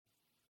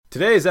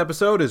Today's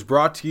episode is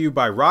brought to you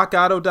by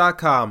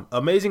RockAuto.com.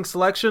 Amazing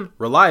selection,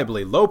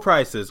 reliably low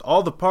prices,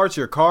 all the parts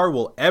your car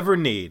will ever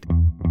need.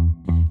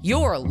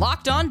 You're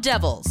Locked On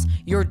Devils,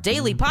 your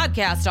daily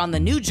podcast on the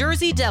New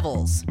Jersey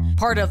Devils.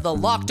 Part of the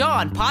Locked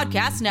On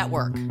Podcast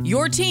Network,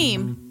 your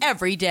team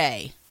every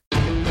day.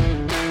 Patrick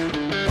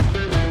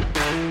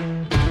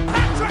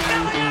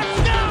Elliott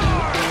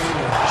scores!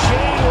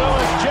 Shane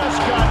Lewis just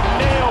got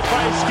nailed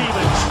by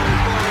Stevens.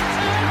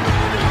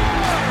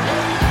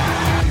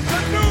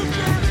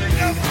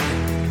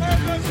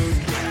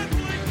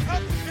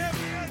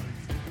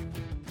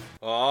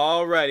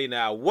 Alrighty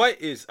now,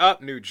 what is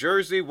up, New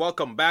Jersey?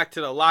 Welcome back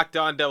to the Locked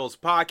On Devils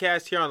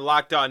podcast here on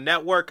Locked On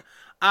Network.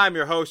 I'm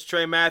your host,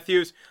 Trey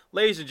Matthews.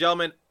 Ladies and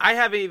gentlemen, I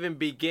haven't even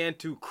began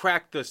to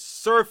crack the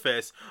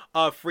surface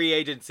of free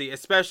agency,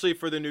 especially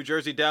for the New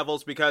Jersey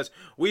Devils, because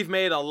we've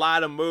made a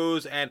lot of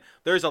moves and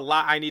there's a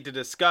lot I need to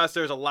discuss.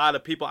 There's a lot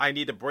of people I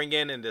need to bring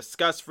in and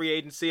discuss free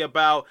agency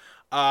about.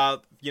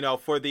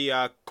 For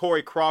the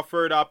Corey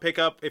Crawford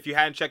pickup, if you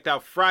hadn't checked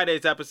out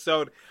Friday's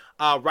episode,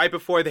 right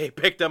before they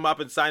picked him up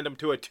and signed him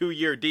to a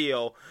 2-year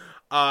deal,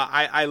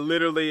 I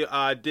literally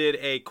did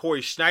a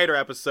Corey Schneider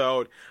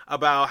episode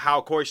about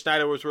how Corey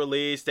Schneider was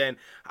released, and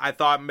I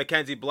thought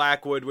Mackenzie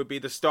Blackwood would be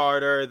the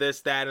starter,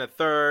 this, that, and a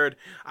third.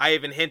 I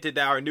even hinted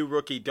that our new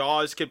rookie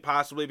Dawes could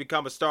possibly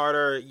become a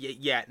starter.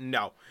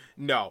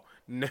 No.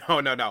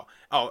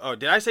 Oh,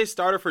 did I say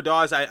starter for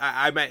Dawes?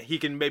 I meant he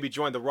can maybe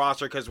join the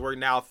roster because we're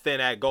now thin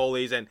at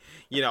goalies and,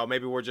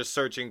 maybe we're just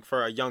searching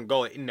for a young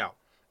goalie. No,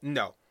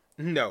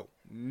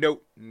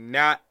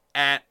 not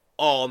at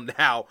all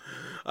now.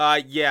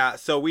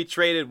 So we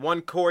traded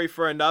one Corey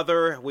for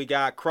another. We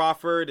got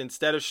Crawford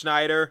instead of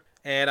Schneider.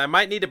 And I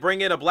might need to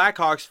bring in a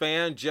Blackhawks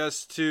fan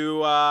just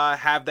to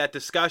have that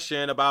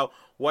discussion about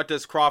what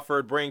does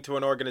Crawford bring to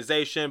an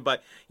organization?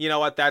 But you know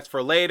what? That's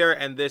for later,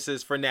 and this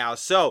is for now.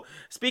 So,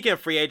 speaking of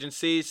free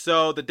agency,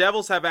 so the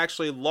Devils have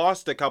actually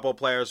lost a couple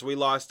players. We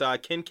lost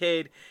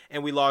Kincaid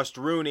and we lost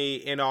Rooney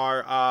in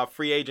our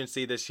free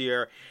agency this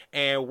year.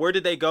 And where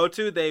did they go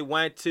to? They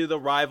went to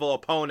the rival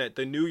opponent,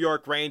 the New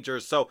York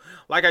Rangers. So,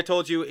 like I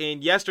told you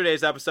in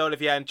yesterday's episode,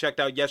 if you hadn't checked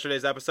out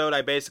yesterday's episode,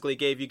 I basically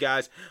gave you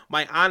guys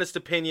my honest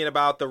opinion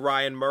about the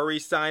Ryan Murray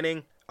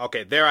signing.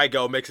 Okay, there I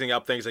go, mixing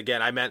up things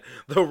again. I meant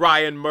the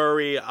Ryan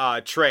Murray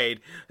trade.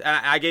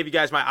 I gave you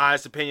guys my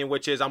honest opinion,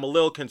 which is I'm a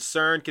little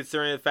concerned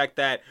considering the fact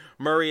that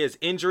Murray is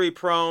injury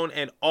prone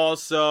and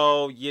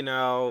also, he's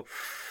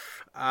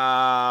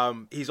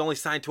only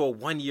signed to a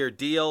 1-year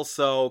deal.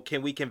 So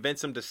can we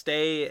convince him to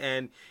stay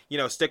and,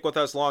 stick with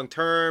us long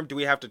term? Do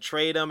we have to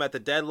trade him at the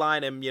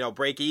deadline and,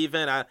 break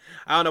even? I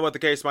don't know what the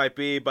case might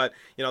be, but,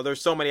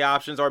 there's so many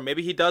options. Or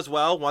maybe he does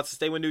well, wants to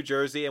stay with New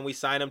Jersey, and we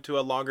sign him to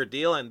a longer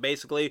deal. And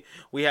basically,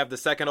 we have the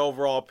second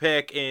overall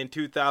pick in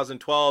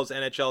 2012's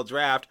NHL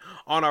draft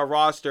on our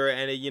roster.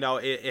 And,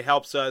 it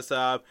helps us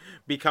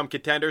become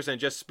contenders and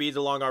just speeds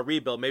along our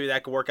rebuild. Maybe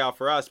that could work out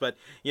for us. But,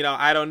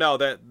 I don't know.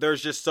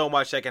 There's just so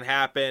much that can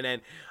happen.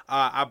 And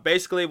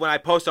basically, when I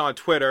posted on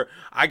Twitter,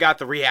 I got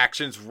the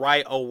reactions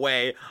right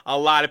away. A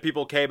lot of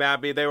people came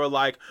at me. They were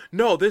like,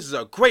 no, this is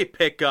a great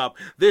pickup,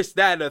 this,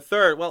 that, and a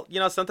third. Well,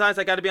 sometimes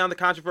I got to be on the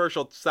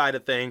controversial side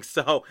of things.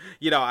 So,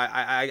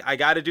 I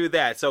got to do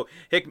that. So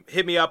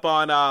hit me up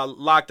on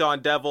Locked On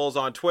Devils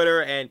on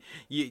Twitter, and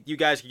you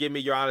guys can give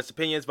me your honest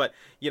opinions. But,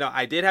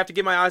 I did have to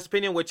give my honest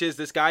opinion, which is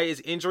this guy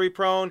is injury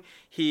prone.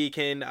 He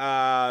can,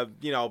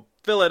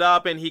 fill it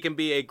up, and he can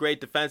be a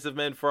great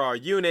defenseman for our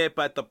unit.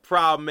 But the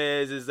problem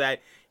is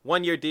that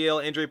 1-year deal,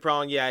 injury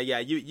prone.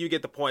 You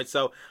get the point.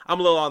 So I'm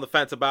a little on the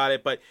fence about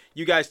it. But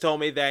you guys told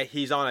me that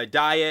he's on a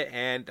diet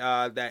and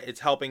that it's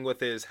helping with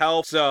his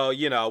health. So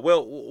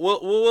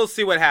we'll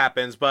see what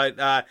happens. But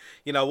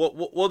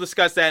we'll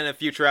discuss that in a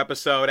future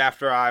episode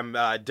after I'm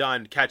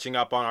done catching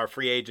up on our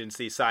free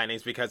agency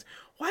signings, because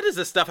why does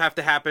this stuff have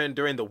to happen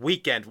during the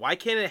weekend? Why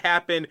can't it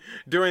happen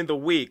during the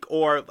week?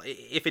 Or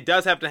if it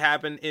does have to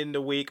happen in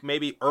the week,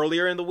 maybe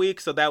earlier in the week,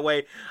 so that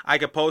way I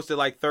could post it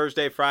like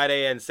Thursday,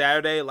 Friday, and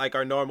Saturday, like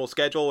our normal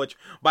schedule, which,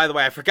 by the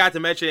way, I forgot to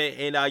mention it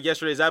in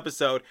yesterday's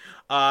episode.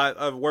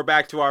 We're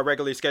back to our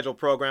regularly scheduled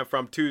program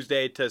from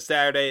Tuesday to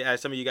Saturday. As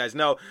some of you guys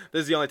know,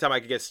 this is the only time I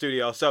could get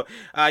studio. So,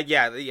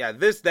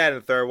 this, that, and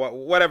the third,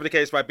 whatever the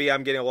case might be,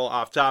 I'm getting a little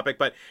off topic.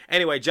 But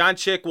anyway, John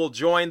Chick will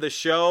join the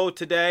show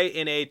today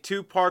in a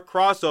 2-part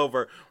crossover.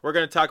 We're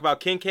going to talk about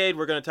Kincaid.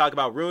 We're going to talk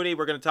about Rooney.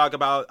 We're going to talk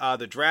about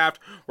the draft.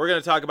 We're going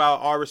to talk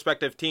about our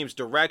respective teams'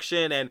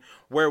 direction and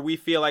where we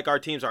feel like our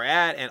teams are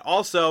at. And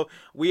also,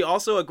 we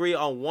also agree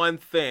on one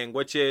thing,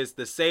 which is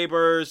the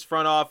Sabres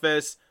front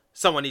office.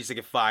 Someone needs to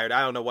get fired.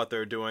 I don't know what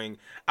they're doing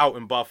out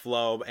in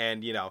Buffalo.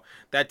 And,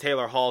 that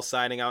Taylor Hall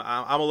signing,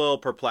 I'm a little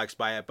perplexed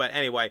by it. But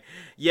anyway,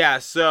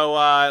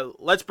 so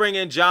let's bring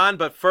in John.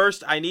 But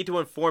first, I need to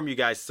inform you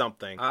guys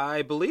something.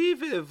 I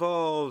believe it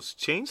involves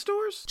chain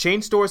stores?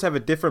 Chain stores have a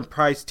different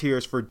price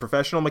tiers for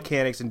professional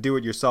mechanics and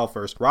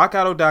do-it-yourselfers.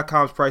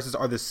 RockAuto.com's prices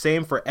are the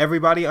same for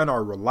everybody and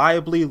are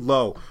reliably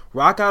low.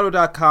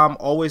 RockAuto.com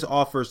always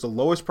offers the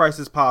lowest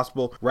prices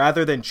possible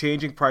rather than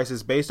changing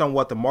prices based on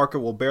what the market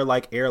will bear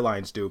like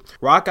airlines do. you.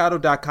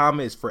 RockAuto.com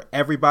is for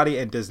everybody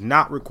and does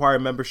not require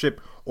membership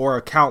or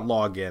account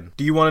login.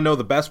 Do you want to know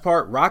the best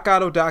part?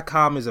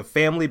 RockAuto.com is a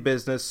family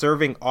business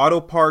serving auto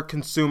part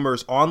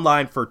consumers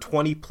online for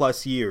 20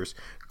 plus years.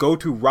 Go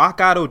to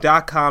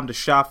rockauto.com to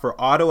shop for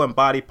auto and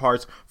body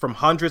parts from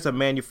hundreds of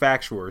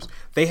manufacturers.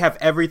 They have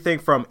everything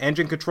from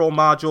engine control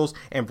modules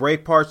and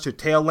brake parts to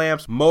tail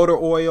lamps, motor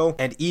oil,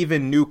 and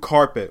even new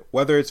carpet.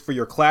 Whether it's for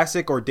your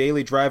classic or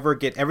daily driver,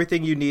 get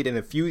everything you need in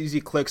a few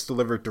easy clicks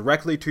delivered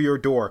directly to your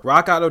door.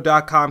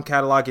 RockAuto.com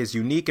catalog is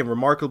unique and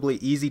remarkably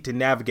easy to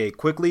navigate.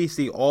 Quickly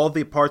see all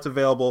the parts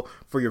available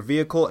for your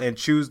vehicle and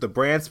choose the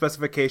brand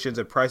specifications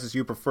and prices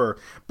you prefer.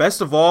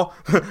 Best of all,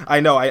 I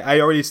know I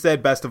already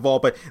said best of all,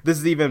 but this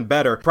is even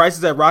better.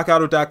 Prices at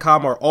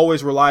rockauto.com are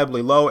always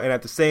reliably low and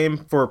at the same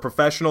for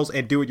professionals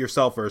and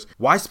do-it-yourselfers.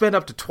 Why spend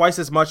up to twice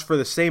as much for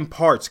the same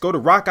parts? Go to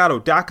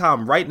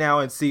rockauto.com right now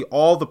and see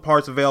all the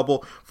parts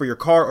available for your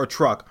car or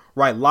truck.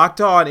 Right, Locked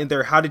On in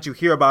their How Did You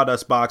Hear About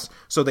Us box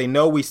so they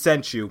know we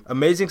sent you.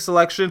 Amazing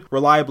selection,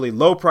 reliably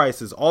low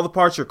prices, all the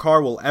parts your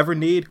car will ever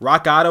need.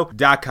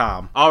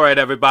 rockauto.com. All right,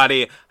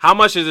 everybody. How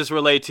much does this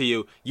relate to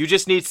you? You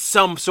just need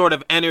some sort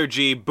of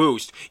energy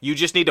boost. You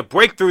just need to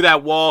break through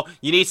that wall.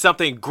 You need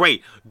something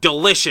great,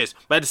 delicious,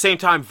 but at the same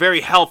time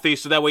very healthy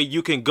so that way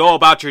you can go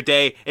about your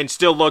day and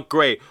still look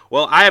great.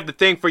 Well, I have the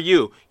thing for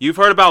you. You've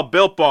heard about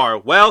Built Bar.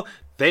 Well,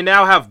 they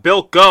now have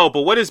Built Go,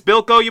 but what is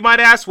Built Go, you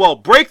might ask? Well,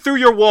 break through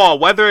your wall,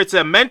 whether it's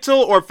a mental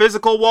or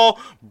physical wall,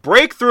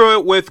 break through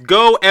it with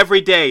Go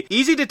every day.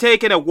 Easy to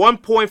take in at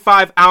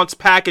 1.5 ounce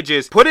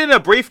packages. Put it in a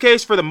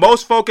briefcase for the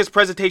most focused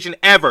presentation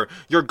ever.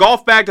 Your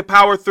golf bag to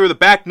power through the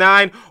back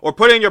nine, or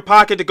put it in your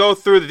pocket to go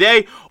through the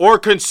day, or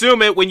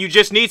consume it when you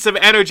just need some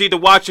energy to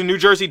watch the New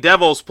Jersey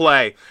Devils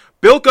play.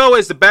 Built Go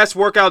is the best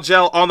workout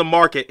gel on the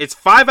market. It's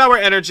 5-hour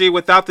energy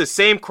without the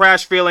same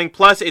crash feeling,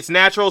 plus it's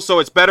natural so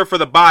it's better for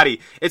the body.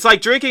 It's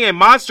like drinking a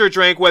Monster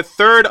drink with a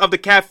third of the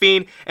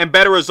caffeine and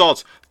better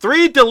results.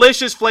 3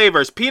 delicious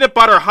flavors: peanut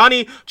butter,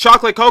 honey,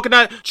 chocolate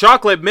coconut,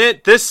 chocolate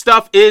mint. This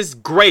stuff is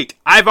great.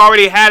 I've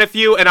already had a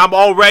few and I'm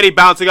already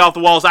bouncing off the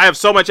walls. I have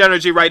so much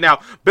energy right now.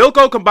 Built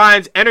Go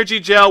combines energy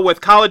gel with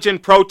collagen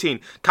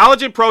protein.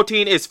 Collagen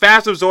protein is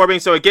fast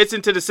absorbing so it gets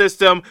into the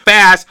system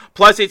fast,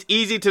 plus it's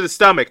easy to the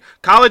stomach.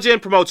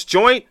 Collagen promotes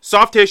joint,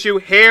 soft tissue,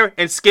 hair,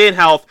 and skin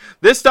health.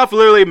 This stuff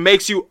literally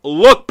makes you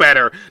look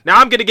better. Now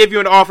I'm going to give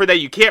you an offer that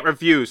you can't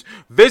refuse.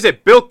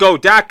 Visit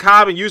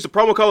BuiltGo.com and use the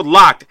promo code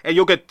LOCKED and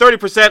you'll get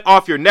 30%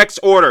 off your next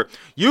order.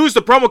 Use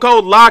the promo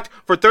code LOCKED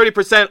for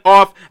 30%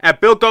 off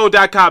at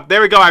BuiltGo.com.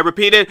 There we go. I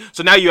repeat it.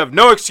 So now you have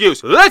no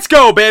excuse. Let's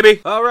go,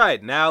 baby. All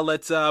right. Now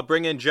let's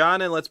bring in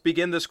John and let's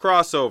begin this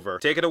crossover.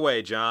 Take it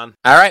away, John.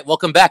 All right.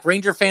 Welcome back,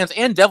 Ranger fans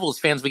and Devils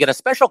fans. We got a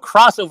special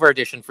crossover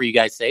edition for you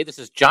guys today. This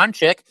is John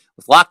Chick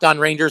with Locked On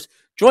Rangers,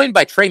 joined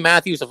by Trey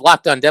Matthews of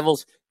Locked On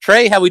Devils.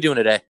 Trey, how we doing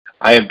today?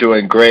 I am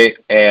doing great,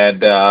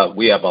 and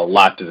we have a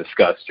lot to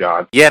discuss,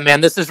 John. Yeah,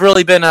 man, this has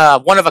really been a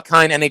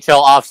one-of-a-kind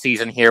NHL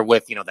offseason here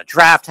with, the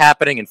draft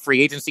happening and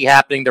free agency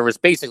happening. There was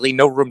basically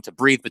no room to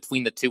breathe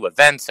between the two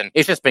events, and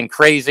it's just been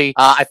crazy.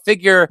 I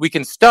figure we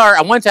can start.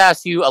 I wanted to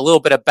ask you a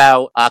little bit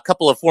about a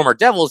couple of former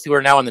Devils who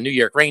are now in the New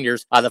York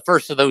Rangers. The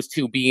first of those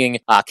two being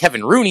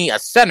Kevin Rooney, a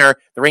center.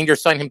 The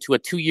Rangers signed him to a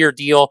 2-year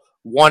deal,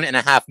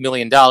 $1.5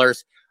 million.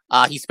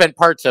 He spent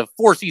parts of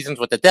 4 seasons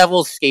with the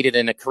Devils, skated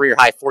in a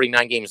career-high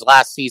 49 games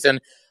last season.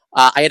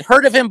 I had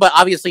heard of him, but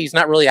obviously he's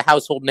not really a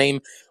household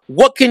name.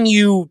 What can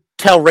you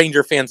tell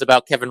Ranger fans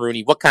about Kevin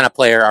Rooney? What kind of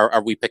player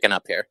are we picking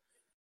up here?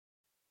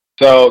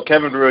 So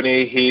Kevin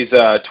Rooney, he's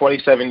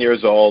 27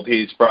 years old.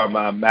 He's from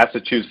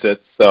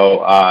Massachusetts,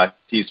 so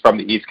he's from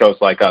the East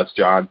Coast like us,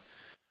 John.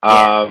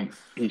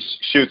 He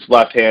shoots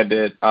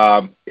left-handed.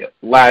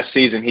 Last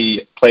season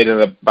he played in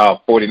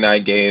about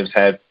 49 games,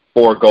 had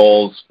 4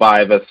 goals,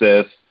 5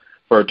 assists,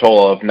 for a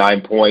total of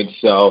 9 points.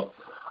 So,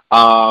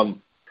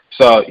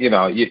 you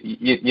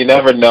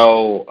never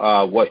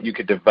know what you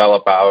could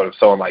develop out of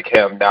someone like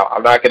him. Now,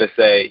 I'm not going to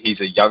say he's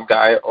a young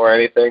guy or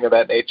anything of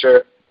that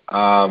nature.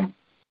 So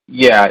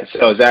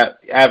his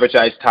average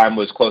ice time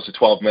was close to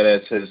 12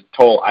 minutes. His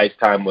total ice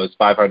time was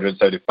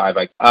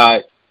 575.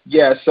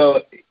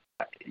 So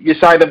you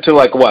signed him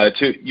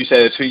to you said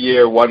a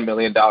 2-year, $1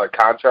 million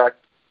contract?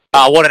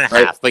 1.5,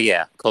 right? But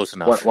yeah, close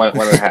enough. One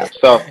and a half.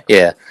 So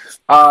yeah.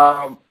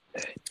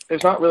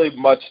 There's not really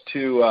much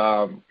to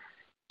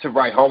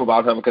write home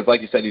about him because,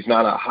 like you said, he's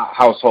not a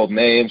household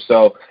name.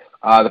 So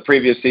the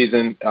previous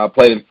season,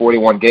 played in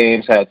 41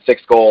 games, had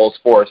 6 goals,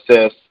 4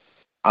 assists.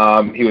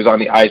 He was on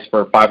the ice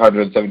for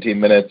 517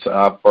 minutes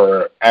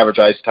for average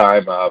ice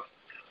time of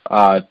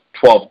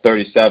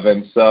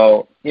 12:37.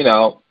 So,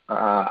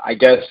 I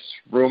guess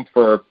room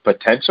for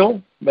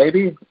potential,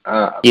 maybe.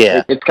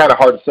 It's kind of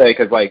hard to say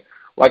because, like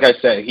I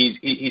said,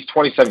 he's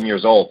 27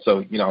 years old.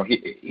 So,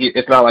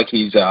 it's not like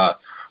he's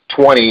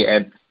 20,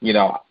 and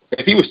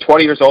if he was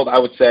 20 years old, I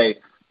would say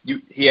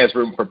he has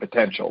room for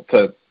potential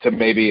to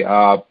maybe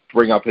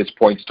bring up his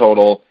points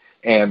total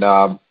and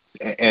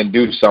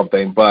do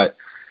something. But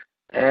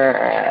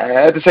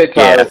at the same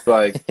time, it's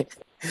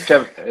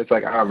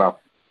like I don't know.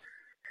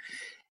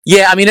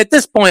 Yeah, I mean, at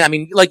this point, I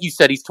mean, like you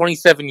said, he's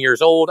 27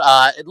 years old.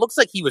 It looks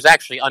like he was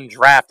actually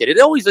undrafted. It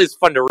always is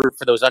fun to root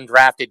for those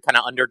undrafted kind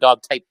of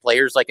underdog type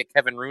players like a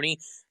Kevin Rooney.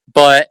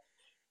 But,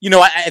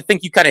 I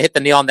think you kind of hit the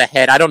nail on the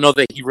head. I don't know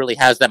that he really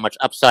has that much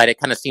upside. It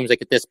kind of seems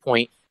like at this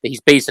point that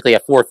he's basically a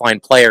fourth line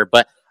player.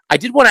 But I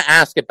did want to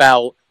ask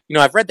about,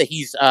 I've read that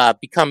he's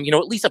become,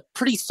 at least a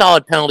pretty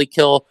solid penalty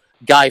kill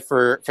guy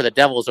for the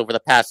Devils over the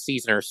past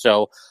season or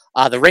so.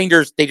 The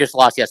Rangers, they just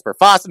lost Jesper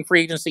Fast in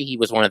free agency. He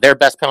was one of their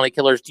best penalty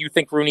killers. Do you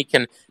think Rooney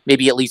can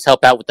maybe at least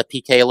help out with the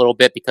PK a little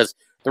bit? Because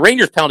the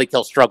Rangers penalty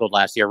kill struggled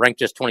last year, ranked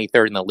just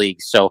 23rd in the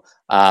league. So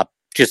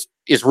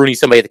is Rooney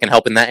somebody that can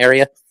help in that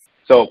area?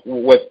 So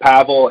with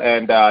Pavel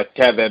and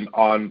Kevin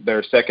on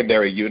their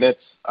secondary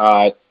units,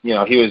 he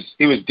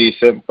was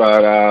decent,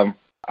 but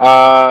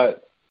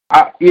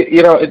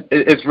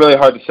it's really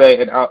hard to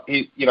say. And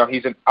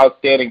he's an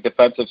outstanding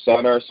defensive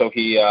center, so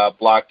he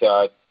blocked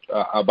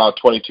about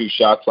 22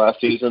 shots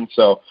last season.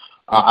 So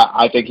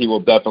I think he will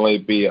definitely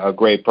be a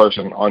great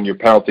person on your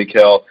penalty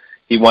kill.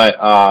 He went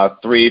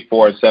 3,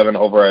 4, and 7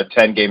 over a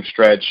 10-game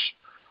stretch,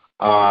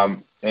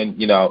 and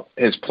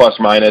his plus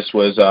minus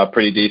was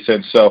pretty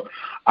decent. So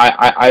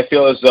I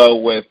feel as though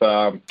with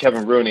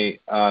Kevin Rooney,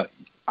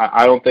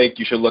 I don't think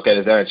you should look at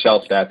his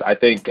NHL stats. I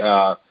think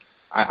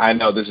I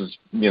know this is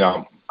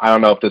I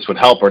don't know if this would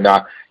help or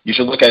not. You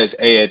should look at his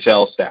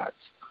AHL stats.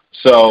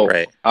 So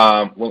right.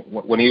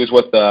 When he was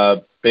with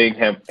the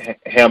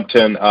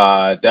Binghamton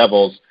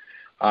Devils,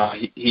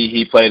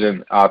 he played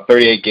in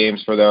 38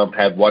 games for them,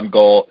 had 1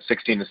 goal,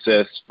 16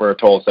 assists for a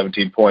total of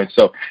 17 points.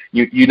 So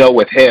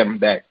with him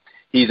that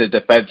he's a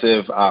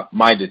defensive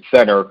minded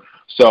center.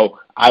 So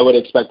I would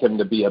expect him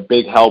to be a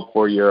big help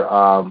for your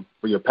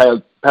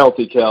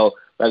penalty kill.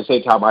 But at the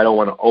same time, I don't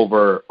want to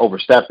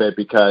overstep it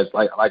because,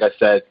 like I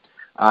said,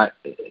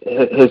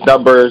 his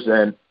numbers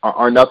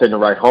are nothing to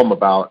write home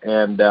about.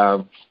 And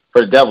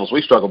for the Devils,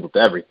 we struggled with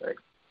everything,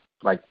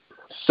 like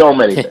so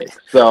many things.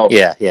 So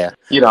yeah.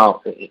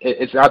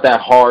 It's not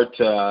that hard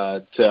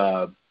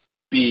to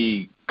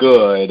be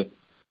good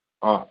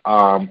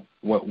when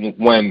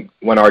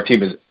our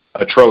team is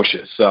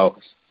atrocious. So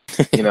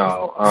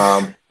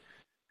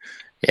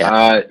so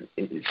I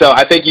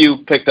think you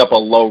picked up a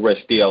low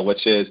risk deal,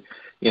 which is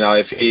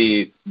if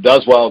he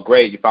does well,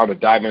 great, you found a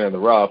diamond in the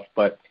rough.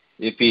 But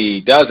if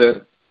he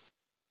doesn't,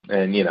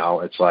 then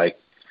it's like,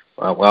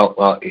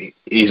 well,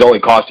 he's only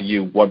costing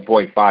you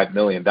 $1.5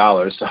 million,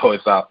 so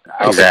it's not.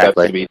 I don't think that's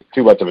going to be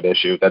too much of an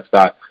issue. That's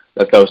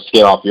no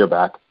skin off your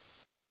back.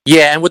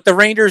 Yeah, and with the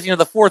Rangers,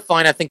 the fourth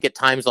line, I think at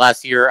times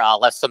last year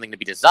left something to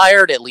be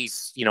desired, at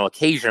least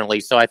occasionally.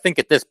 So I think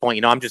at this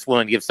point, I'm just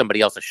willing to give somebody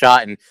else a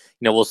shot, and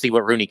we'll see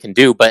what Rooney can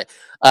do. But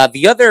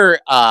the other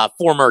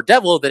former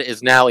Devil that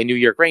is now a New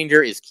York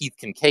Ranger is Keith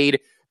Kinkaid.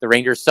 The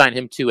Rangers signed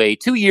him to a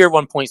 2-year,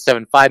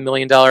 $1.75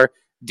 million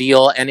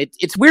deal, and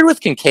it's weird with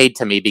Kinkaid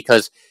to me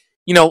because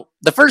the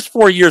first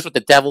 4 years with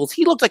the Devils,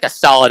 he looked like a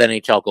solid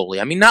NHL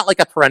goalie. I mean, not like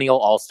a perennial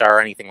all-star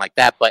or anything like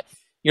that, but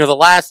the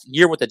last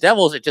year with the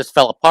Devils, it just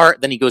fell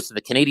apart. Then he goes to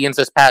the Canadiens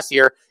this past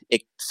year.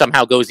 It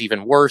somehow goes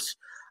even worse.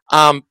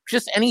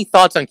 Just any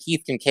thoughts on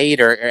Keith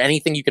Kinkaid or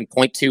anything you can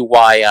point to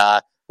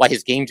why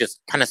his game just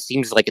kind of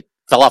seems like it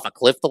fell off a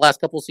cliff the last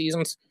couple of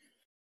seasons?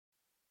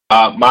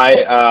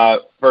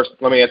 First,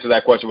 let me answer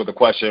that question with a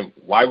question.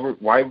 Why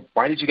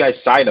did you guys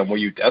sign him? Were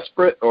you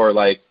desperate or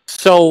like?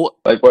 So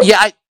what?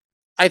 Yeah,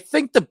 I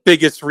think the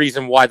biggest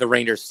reason why the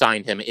Rangers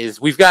signed him is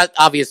we've got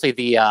obviously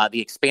the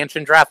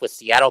expansion draft with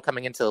Seattle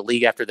coming into the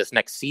league after this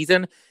next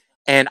season.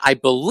 And I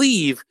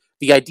believe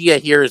the idea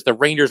here is the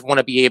Rangers want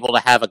to be able to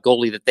have a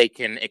goalie that they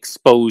can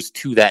expose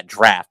to that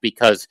draft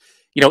because,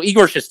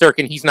 Igor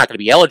Shesterkin, he's not going to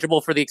be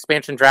eligible for the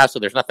expansion draft, so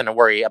there's nothing to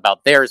worry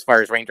about there as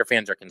far as Ranger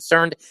fans are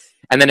concerned.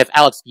 And then if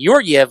Alex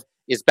Georgiev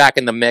is back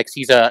in the mix,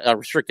 he's a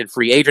restricted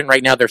free agent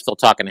right now. They're still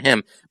talking to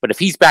him. But if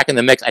he's back in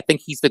the mix, I think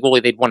he's the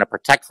goalie they'd want to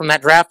protect from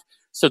that draft.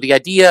 So the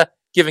idea,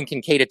 giving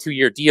Kinkaid a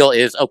 2-year deal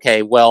is,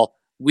 okay, well,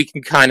 we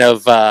can kind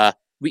of,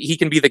 he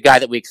can be the guy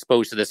that we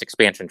expose to this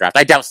expansion draft.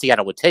 I doubt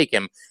Seattle would take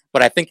him,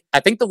 but I think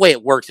the way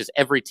it works is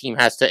every team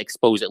has to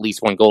expose at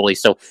least one goalie.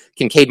 So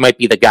Kinkaid might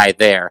be the guy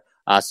there.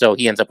 So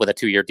he ends up with a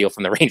 2-year deal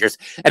from the Rangers.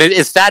 And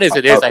as sad as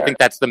it is, I think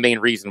that's the main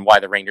reason why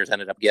the Rangers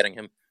ended up getting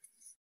him.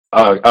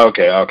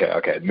 Okay.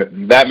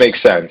 That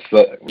makes sense.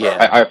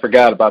 Yeah. I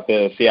forgot about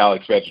the Seattle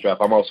expansion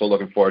draft. I'm also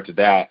looking forward to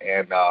that,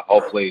 and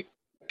hopefully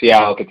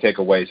Seattle can take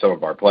away some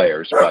of our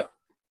players, but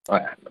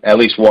at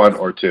least 1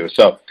 or 2.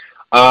 So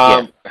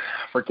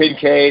for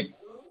Kinkaid,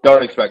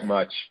 don't expect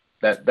much.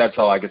 That's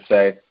all I could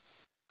say.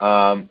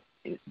 Hope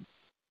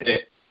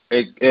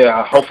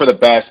for the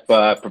best,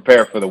 but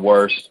prepare for the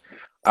worst.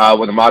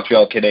 With the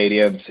Montreal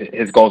Canadiens,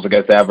 his goals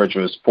against average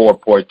was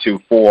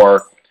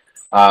 4.24.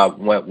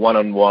 Went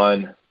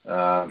 1-on-1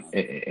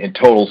 in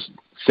total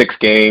 6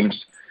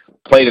 games.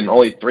 Played in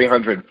only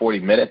 340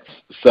 minutes.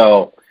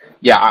 So.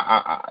 Yeah,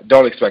 I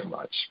don't expect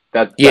much.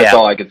 That's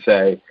all I could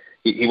say.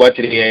 He went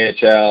to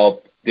the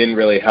AHL, didn't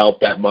really help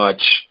that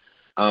much.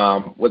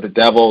 With the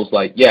Devils,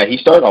 he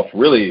started off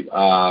really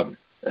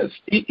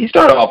he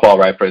started off all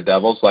right for the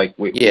Devils.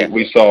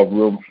 We saw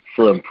room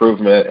for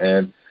improvement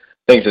and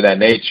things of that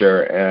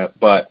nature.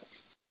 But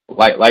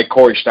like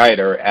Corey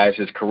Schneider, as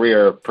his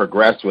career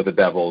progressed with the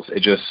Devils,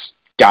 it just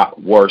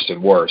got worse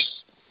and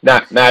worse.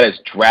 Not as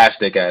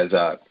drastic as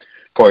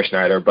Corey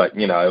Schneider, but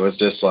it was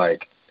just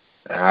like,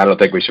 I don't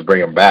think we should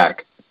bring him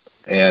back.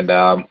 And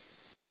so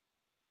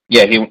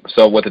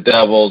with the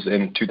Devils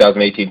in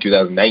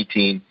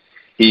 2018-2019,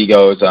 he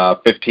goes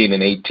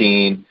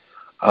 15-18,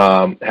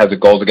 has a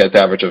goals against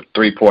average of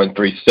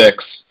 3.36,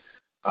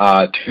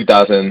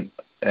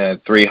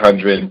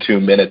 2,302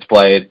 minutes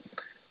played.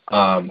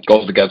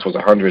 Goals against was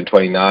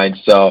 129.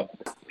 So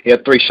he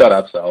had 3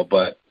 shutouts though.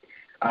 But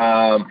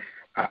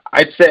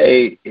I'd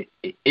say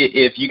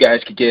if you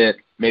guys could get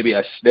maybe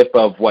a sniff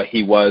of what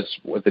he was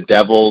with the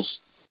Devils,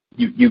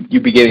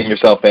 you'd be getting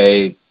yourself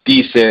a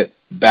decent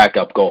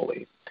backup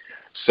goalie.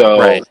 So,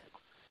 right.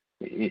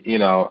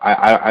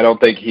 I don't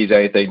think he's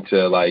anything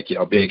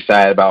to be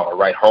excited about or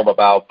write home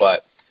about.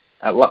 But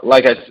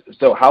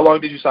so how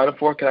long did you sign him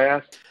for? Can I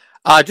ask?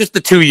 Just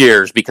the 2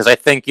 years, because I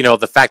think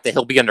the fact that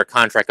he'll be under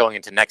contract going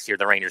into next year,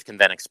 the Rangers can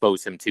then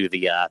expose him to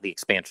the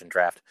expansion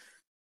draft.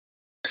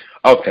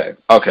 Okay.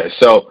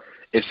 So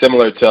it's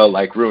similar to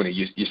like Rooney.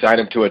 You sign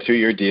him to a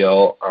 2-year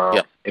deal.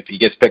 Yep. If he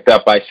gets picked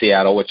up by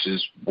Seattle, which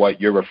is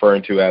what you're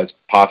referring to as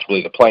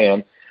possibly the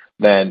plan,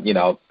 then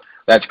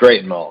that's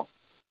great and all.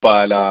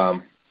 But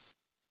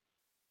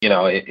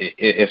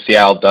if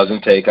Seattle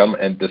doesn't take him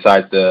and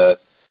decides to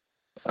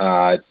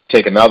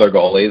take another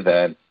goalie,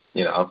 then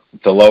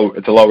it's a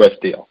low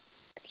risk deal.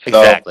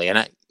 Exactly,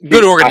 and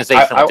good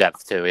organizational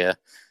depth too. Yeah.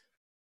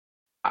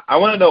 I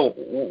want to know,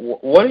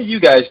 what are you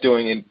guys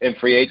doing in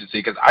free agency?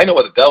 Because I know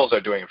what the Devils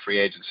are doing in free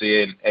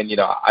agency, and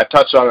I've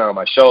touched on it on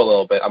my show a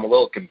little bit. I'm a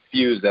little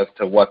confused as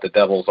to what the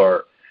Devils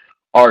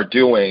are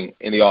doing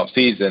in the off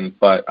season.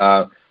 But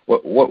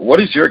what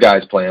is your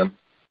guys' plan?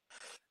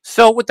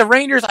 So with the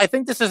Rangers, I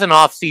think this is an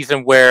off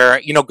season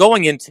where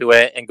going into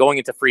it and going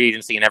into free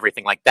agency and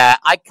everything like that,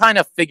 I kind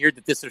of figured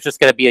that this was just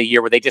going to be a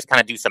year where they just kind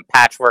of do some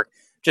patchwork,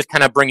 just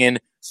kind of bring in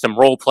some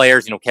role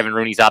players. Kevin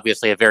Rooney's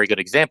obviously a very good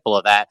example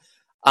of that.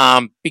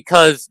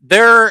 Because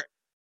they're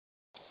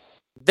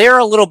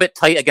a little bit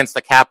tight against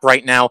the cap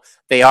right now.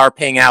 They are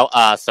paying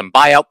out some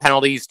buyout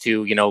penalties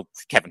to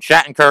Kevin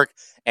Shattenkirk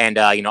and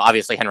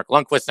obviously Henrik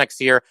Lundqvist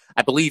next year.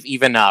 I believe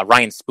even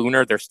Ryan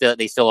Spooner,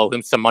 they still owe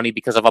him some money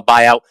because of a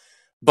buyout.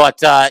 But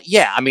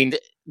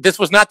this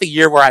was not the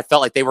year where I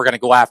felt like they were going to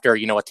go after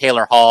a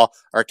Taylor Hall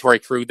or a Torrey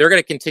Krug. They're going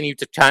to continue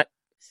to kind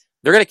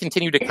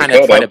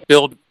of try to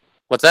build.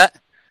 What's that?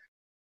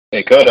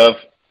 They could have.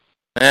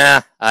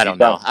 I don't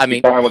know. I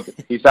mean,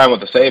 he signed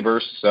with the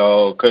Sabres,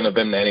 so couldn't have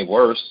been any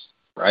worse,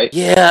 right?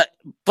 Yeah,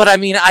 but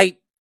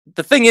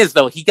the thing is,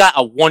 though, he got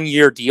a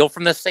 1-year deal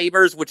from the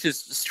Sabres, which is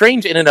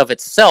strange in and of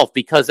itself,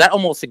 because that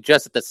almost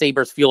suggests that the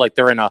Sabres feel like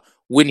they're in a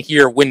win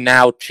here, win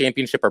now,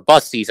 championship or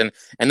bust season,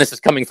 and this is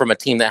coming from a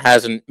team that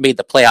hasn't made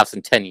the playoffs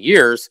in 10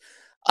 years.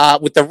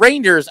 With the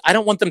Rangers, I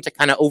don't want them to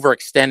kind of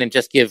overextend and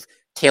just give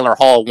Taylor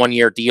Hall a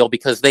 1-year deal,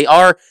 because they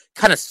are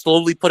kind of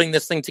slowly putting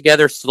this thing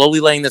together, slowly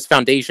laying this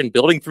foundation,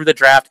 building through the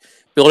draft,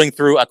 building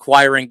through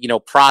acquiring,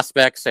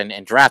 prospects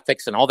and draft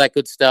picks and all that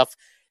good stuff.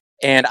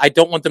 And I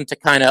don't want them to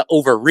kind of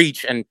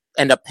overreach and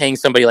end up paying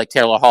somebody like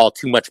Taylor Hall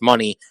too much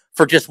money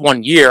for just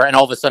 1 year, and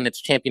all of a sudden it's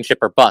championship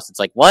or bust. It's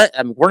like, what?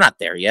 We're not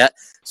there yet.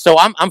 So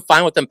I'm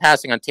fine with them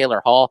passing on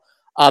Taylor Hall.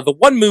 The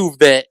one move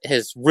that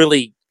has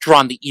really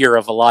drawn the ear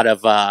of a lot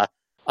of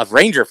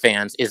Ranger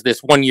fans is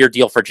this 1-year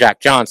deal for Jack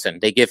Johnson.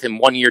 They give him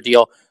 1-year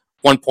deal,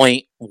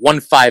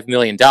 $1.15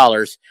 million.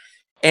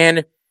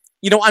 And,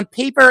 on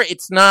paper,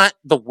 it's not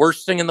the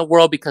worst thing in the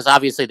world, because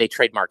obviously they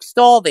trade Mark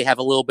Stahl. They have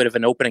a little bit of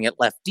an opening at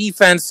left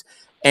defense,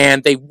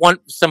 and they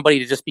want somebody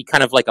to just be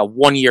kind of like a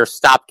 1-year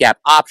stopgap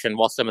option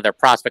while some of their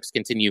prospects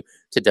continue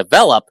to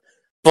develop.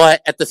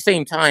 But at the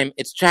same time,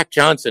 it's Jack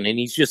Johnson, and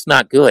he's just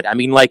not good.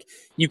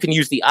 You can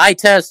use the eye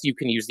test, you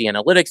can use the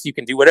analytics, you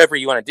can do whatever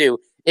you want to do.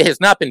 It has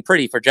not been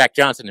pretty for Jack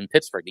Johnson in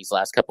Pittsburgh these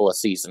last couple of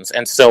seasons.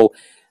 And so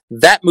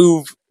that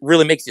move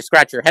really makes you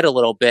scratch your head a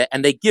little bit,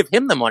 and they give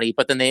him the money,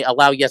 but then they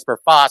allow Jesper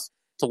Fast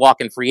to walk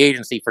in free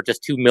agency for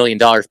just $2 million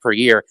per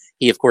year.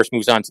 He, of course,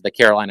 moves on to the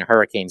Carolina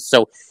Hurricanes.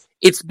 So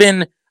it's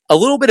been a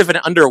little bit of an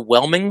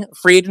underwhelming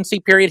free agency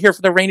period here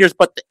for the Rangers,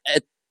 but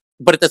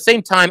at the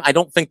same time, I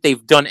don't think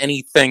they've done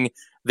anything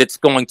that's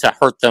going to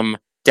hurt them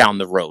down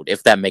the road,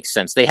 if that makes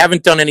sense. They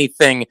haven't done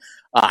anything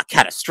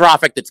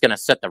catastrophic that's going to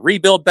set the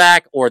rebuild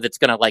back, or that's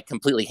going to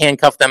completely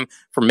handcuff them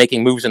from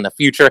making moves in the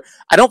future.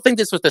 I don't think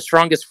this was the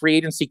strongest free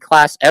agency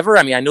class ever.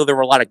 I know there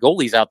were a lot of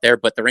goalies out there,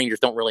 but the Rangers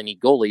don't really need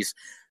goalies.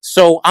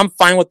 So I'm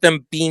fine with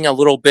them being a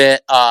little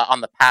bit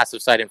on the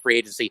passive side in free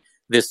agency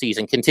this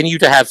season. Continue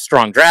to have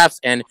strong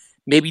drafts, and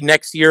maybe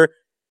next year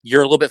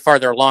you're a little bit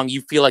farther along.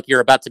 You feel like you're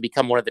about to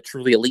become one of the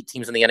truly elite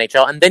teams in the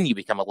NHL, and then you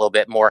become a little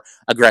bit more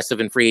aggressive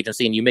in free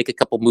agency, and you make a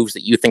couple moves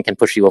that you think can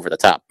push you over the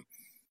top.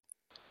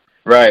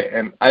 Right,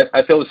 and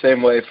I feel the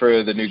same way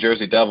for the New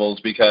Jersey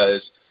Devils,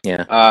 because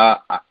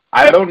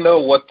I don't know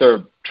what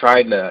they're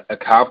trying to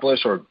accomplish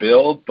or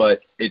build,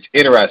 but it's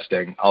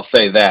interesting. I'll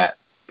say that.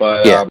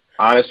 But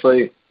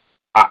honestly,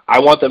 I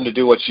want them to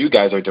do what you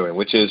guys are doing,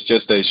 which is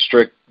just a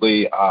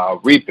strictly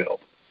rebuild,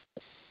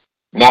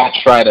 not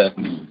try to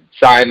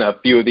sign a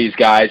few of these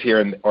guys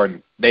here, or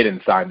they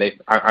didn't sign.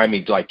 I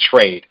mean, like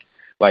trade,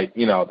 like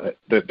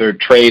they're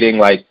trading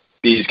like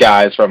these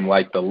guys from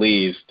like the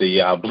Leafs,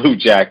 the Blue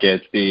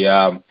Jackets,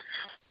 the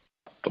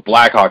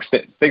Blackhawks,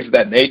 things of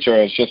that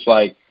nature. It's just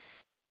like,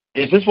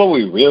 is this what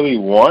we really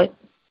want?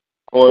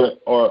 Or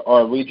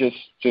are we just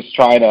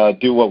trying to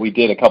do what we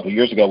did a couple of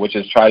years ago, which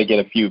is try to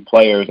get a few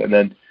players and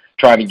then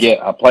trying to get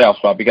a playoff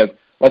spot? Because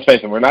let's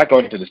face it, we're not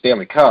going to the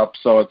Stanley Cup,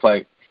 so it's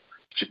like,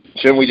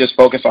 shouldn't we just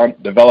focus on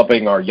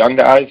developing our young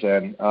guys?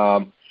 And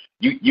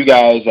you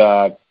guys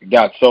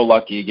got so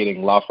lucky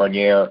getting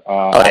Lafreniere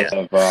out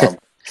of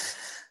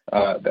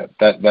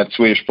that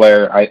Swedish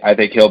player. I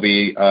think he'll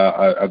be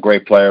a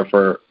great player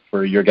for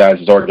your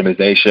guys'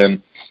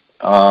 organization.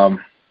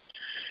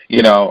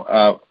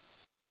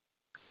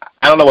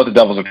 I don't know what the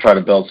Devils are trying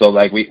to build. So,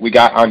 like, we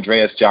got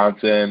Andreas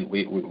Johnson,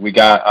 we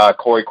got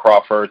Corey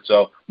Crawford.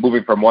 So,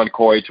 moving from one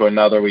Corey to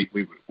another, we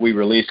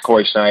released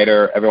Corey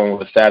Schneider. Everyone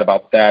was sad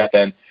about that.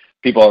 Then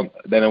it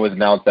was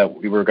announced that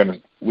we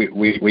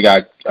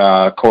got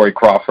Corey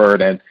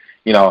Crawford, and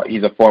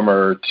he's a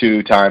former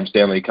 2-time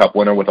Stanley Cup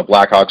winner with the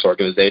Blackhawks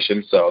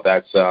organization. So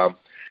that's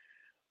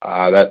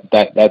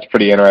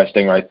pretty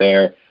interesting right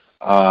there.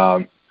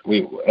 And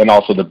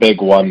also the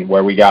big one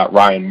where we got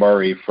Ryan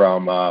Murray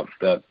from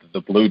the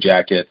Blue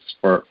Jackets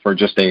for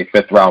just a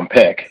 5th-round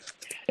pick,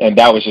 and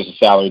that was just a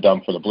salary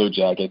dump for the Blue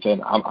Jackets.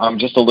 And I'm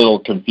just a little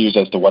confused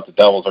as to what the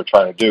Devils are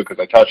trying to do, because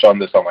I touched on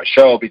this on my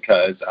show,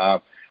 because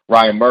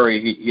Ryan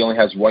Murray, he only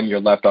has 1 year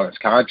left on his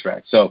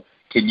contract. So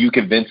can you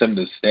convince him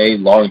to stay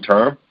long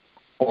term,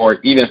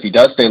 or even if he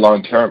does stay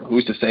long term,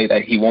 who's to say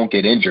that he won't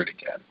get injured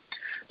again?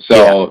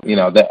 So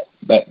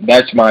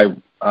that's my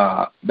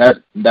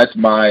that's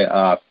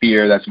my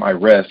fear, that's my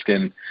risk,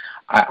 and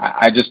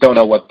I just don't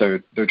know what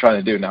they're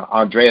trying to do now.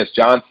 Andreas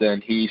Johnson,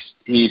 he's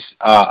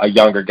a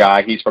younger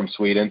guy. He's from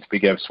Sweden.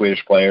 Speaking of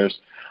Swedish players,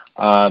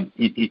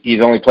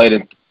 he's only played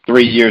in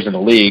 3 years in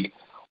the league,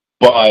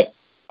 but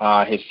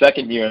his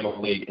second year in the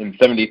league, in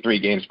 73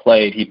 games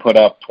played, he put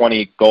up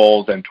 20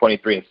 goals and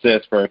 23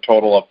 assists for a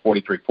total of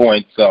 43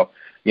 points. So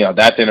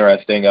that's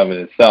interesting of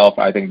it itself.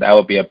 I think that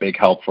would be a big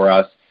help for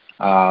us.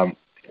 Ryan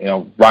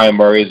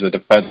Murray is a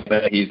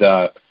defenseman.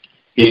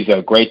 He's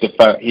a great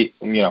defense.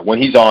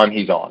 When he's on,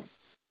 he's on.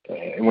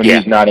 And when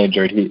he's not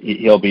injured,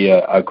 he'll be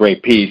a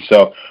great piece.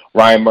 So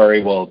Ryan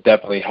Murray will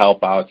definitely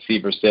help out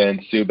Severson,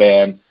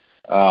 Subban,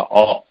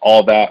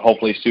 all that.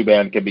 Hopefully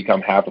Subban can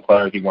become half the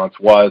player he once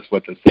was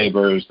with the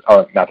Sabres,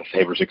 or not the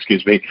Sabres,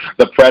 excuse me,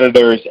 the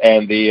Predators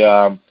and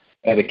the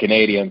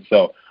Canadiens.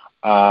 So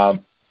that's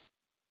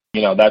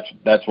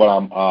what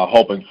I'm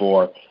hoping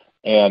for.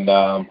 And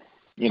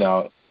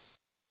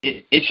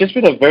it's just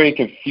been a very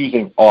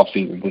confusing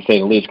offseason, to say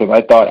the least, because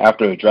I thought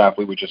after the draft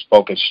we would just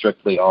focus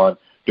strictly on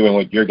doing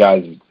what your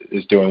guys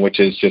is doing, which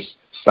is just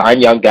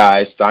sign young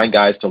guys, sign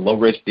guys to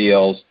low-risk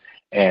deals,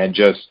 and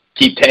just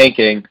keep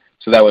tanking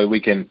so that way we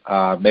can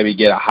maybe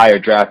get a higher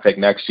draft pick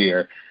next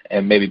year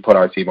and maybe put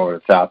our team over the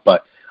top.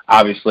 But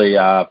obviously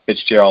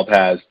Fitzgerald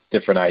has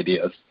different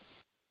ideas.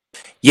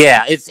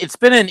 Yeah, it's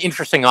been an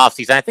interesting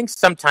offseason. I think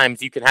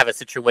sometimes you can have a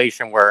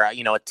situation where,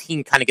 a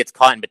team kind of gets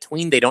caught in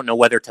between. They don't know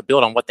whether to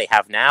build on what they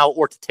have now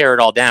or to tear it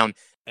all down.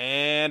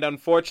 And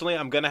unfortunately,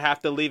 I'm going to have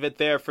to leave it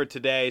there for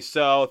today.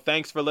 So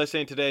thanks for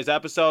listening to today's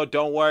episode.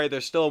 Don't worry,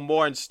 there's still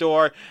more in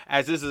store,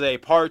 as this is a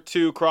part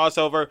 2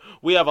 crossover.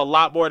 We have a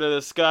lot more to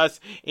discuss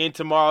in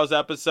tomorrow's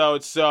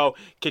episode. So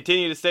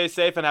continue to stay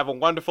safe and have a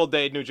wonderful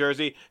day in New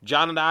Jersey.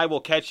 John and I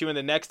will catch you in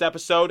the next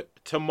episode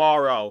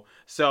tomorrow.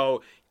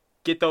 So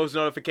get those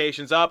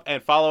notifications up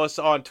and follow us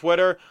on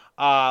Twitter,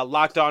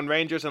 Locked On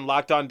Rangers and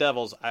Locked On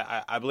Devils.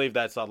 I believe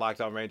that's Locked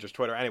On Rangers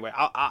Twitter. Anyway,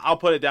 I'll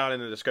put it down in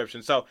the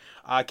description. So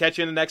catch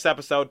you in the next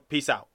episode. Peace out.